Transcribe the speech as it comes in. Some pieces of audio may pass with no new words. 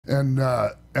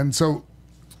And so,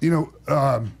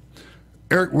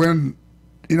 Eric, when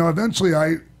eventually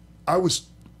I was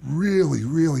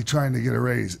really trying to get a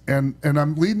raise, and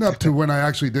I'm leading up to when I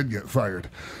actually did get fired,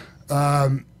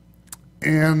 and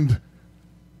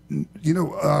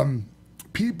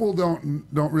people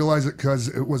don't realize it because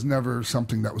it was never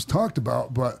something that was talked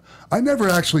about, but I never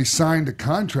actually signed a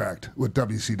contract with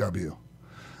WCW.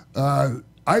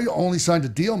 I only signed a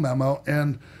deal memo,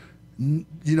 and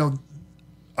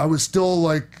I was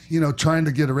still trying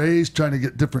to get a raise, trying to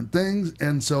get different things,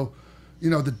 and so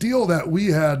the deal that we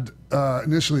had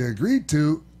initially agreed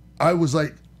to, I was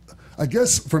like, I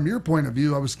guess from your point of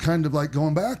view, I was kind of like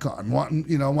going back on wanting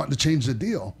to change the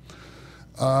deal.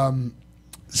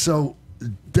 So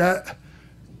that,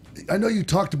 I know you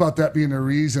talked about that being a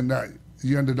reason that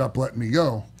you ended up letting me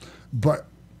go, but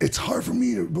it's hard for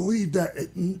me to believe that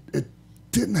it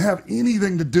didn't have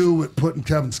anything to do with putting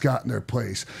Kevin Scott in their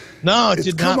place. No, it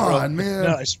did not. Come on, man.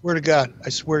 No, I swear to God. I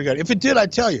swear to God. If it did,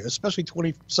 I'd tell you, especially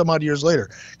 20 some odd years later,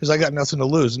 because I got nothing to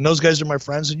lose. And those guys are my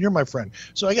friends, and you're my friend.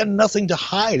 So I got nothing to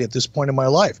hide at this point in my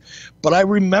life. But I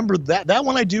remember that. That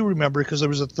one I do remember because there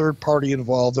was a third party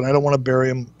involved, and I don't want to bury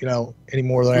him, any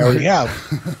more than I already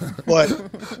have. But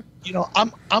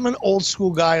I'm an old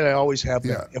school guy, and I always have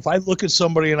been. Yeah. If I look at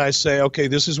somebody and I say, okay,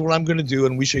 this is what I'm going to do,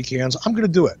 and we shake hands, I'm going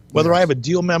to do it. Whether I have a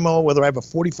deal memo, whether I have a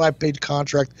 45-page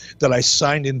contract that I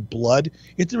signed in blood,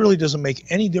 it really doesn't make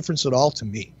any difference at all to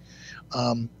me.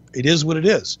 It is what it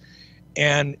is.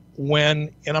 And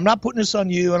I'm not putting this on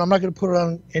you, and I'm not going to put it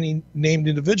on any named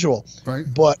individual. Right.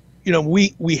 But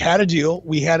we had a deal.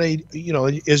 We had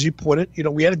as you put it,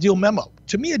 we had a deal memo.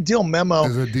 To me, a deal memo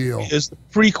is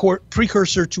the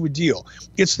precursor to a deal.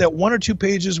 It's that 1 or 2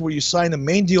 pages where you sign the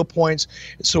main deal points,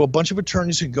 so a bunch of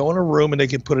attorneys can go in a room and they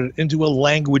can put it into a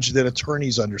language that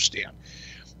attorneys understand.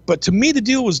 But to me, the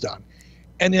deal was done.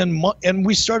 And then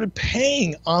we started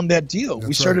paying on that deal.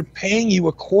 We started paying you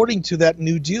according to that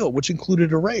new deal, which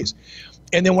included a raise.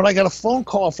 And then when I got a phone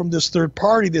call from this third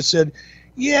party that said,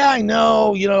 yeah, I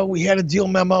know, we had a deal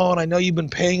memo, and I know you've been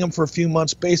paying them for a few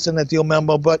months based on that deal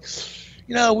memo, but,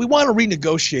 we want to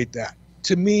renegotiate that.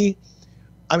 To me,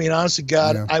 I mean, honest to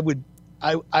God, yeah. I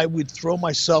would throw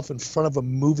myself in front of a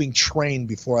moving train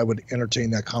before I would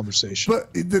entertain that conversation.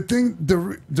 But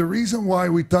the reason why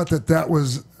we thought that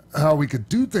was how we could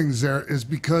do things there is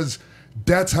because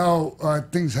that's how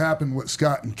things happened with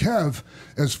Scott and Kev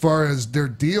as far as their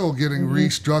deal getting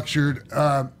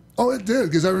restructured. Oh, it did,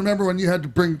 because I remember when you had to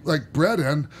bring Brett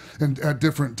in and at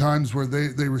different times where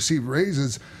they received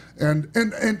raises. And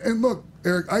look,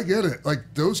 Eric, I get it.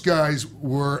 Those guys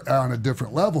were on a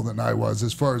different level than I was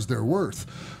as far as their worth.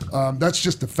 That's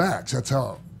just the facts. That's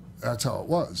how it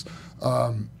was.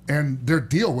 And their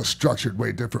deal was structured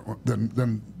way different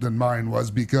than mine was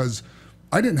because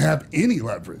I didn't have any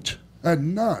leverage. I had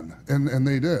none, and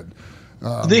they did.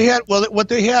 They had what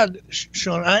they had,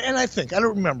 Sean, and I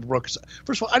don't remember, Brooks.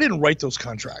 First of all, I didn't write those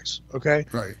contracts. Okay,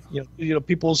 right.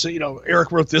 People say,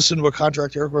 Eric wrote this into a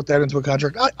contract, Eric wrote that into a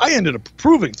contract. I ended up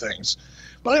approving things,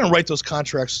 but I didn't write those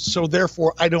contracts, so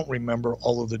therefore I don't remember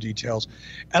all of the details.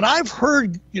 And I've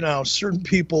heard, certain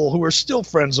people who are still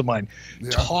friends of mine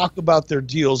talk about their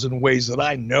deals in ways that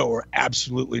I know are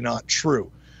absolutely not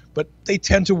true. But they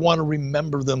tend to want to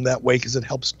remember them that way because it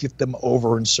helps get them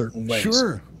over in certain ways.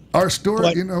 Sure. Our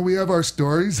story, we have our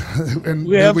stories, and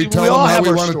we tell them how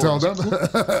we want to tell them,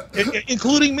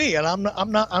 including me, and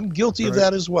I'm guilty of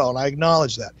that as well, and I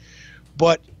acknowledge that.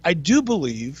 But I do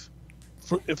believe,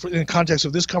 in the context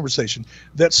of this conversation,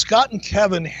 that Scott and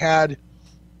Kevin had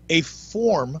a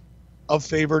form of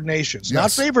favored nations, not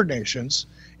favored nations.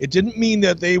 It didn't mean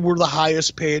that they were the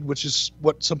highest paid, which is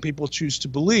what some people choose to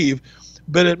believe,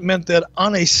 but it meant that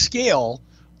on a scale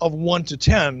of 1 to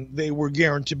 10, they were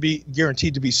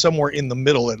guaranteed to be somewhere in the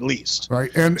middle at least.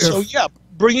 Right. And so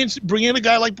bringing a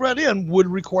guy like Brett in would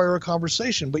require a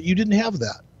conversation, but you didn't have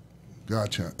that.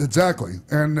 Gotcha. Exactly.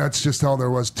 And that's just how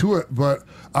there was to it. But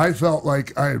I felt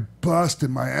like I had busted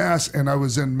my ass and I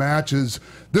was in matches.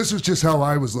 This was just how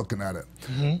I was looking at it.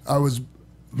 I was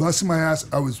busting my ass.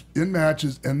 I was in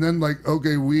matches. And then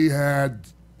okay, we had,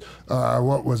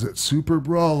 what was it? Super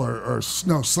Brawl or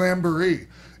Slamboree.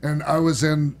 And I was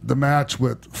in the match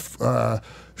with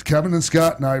Kevin and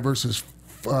Scott and I versus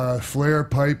Flair,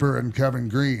 Piper, and Kevin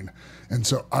Green. And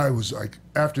so I was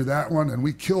after that one, and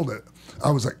we killed it,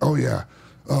 I was like, oh, yeah.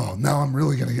 Oh, now I'm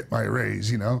really going to get my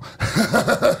raise,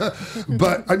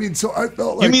 But, I mean, so I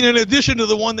felt like... You mean in addition to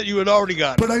the one that you had already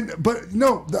got? But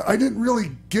no, I didn't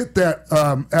really get that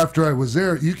after I was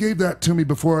there. You gave that to me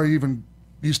before I even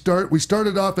We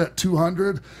started off at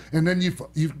 200, and then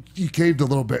you caved a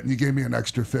little bit, and you gave me an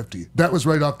extra 50. That was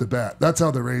right off the bat. That's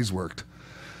how the raise worked.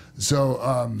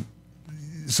 So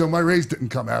so my raise didn't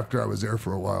come after I was there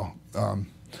for a while.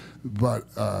 But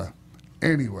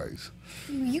anyways.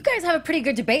 You guys have a pretty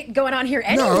good debate going on here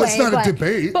anyway. No, it's not a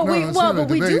debate. But no,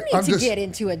 we do need to get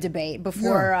into a debate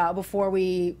before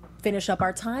we finish up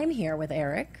our time here with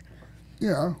Eric.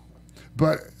 Yeah,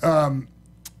 but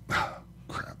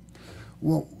crap.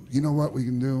 Well, you know what we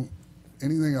can do?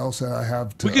 Anything else that I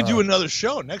have to? We could do another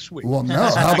show next week. Well,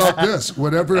 no. How about this?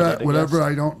 Whatever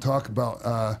I don't talk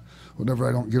about, whatever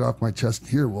I don't get off my chest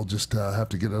here, we'll just have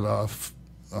to get it off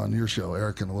on your show,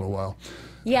 Eric, in a little while.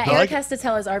 Yeah, Eric has to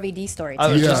tell his RVD story. I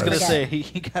was just going to say,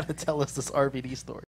 he got to tell us this RVD story.